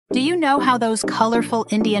Do you know how those colorful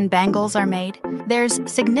Indian bangles are made? There's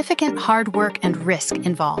significant hard work and risk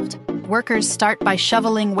involved. Workers start by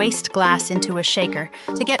shoveling waste glass into a shaker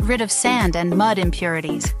to get rid of sand and mud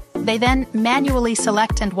impurities. They then manually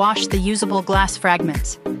select and wash the usable glass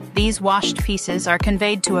fragments. These washed pieces are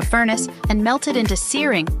conveyed to a furnace and melted into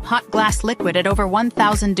searing, hot glass liquid at over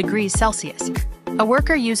 1,000 degrees Celsius. A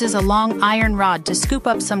worker uses a long iron rod to scoop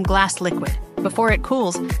up some glass liquid. Before it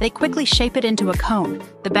cools, they quickly shape it into a cone,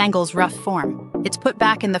 the bangle's rough form. It's put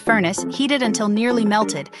back in the furnace, heated until nearly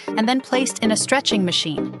melted, and then placed in a stretching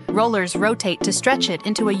machine. Rollers rotate to stretch it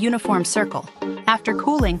into a uniform circle. After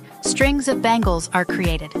cooling, strings of bangles are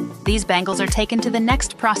created. These bangles are taken to the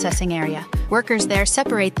next processing area. Workers there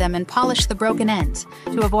separate them and polish the broken ends.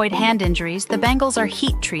 To avoid hand injuries, the bangles are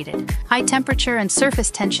heat-treated. High temperature and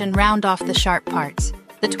surface tension round off the sharp parts.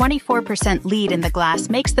 The 24% lead in the glass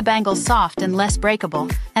makes the bangles soft and less breakable,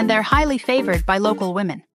 and they're highly favored by local women.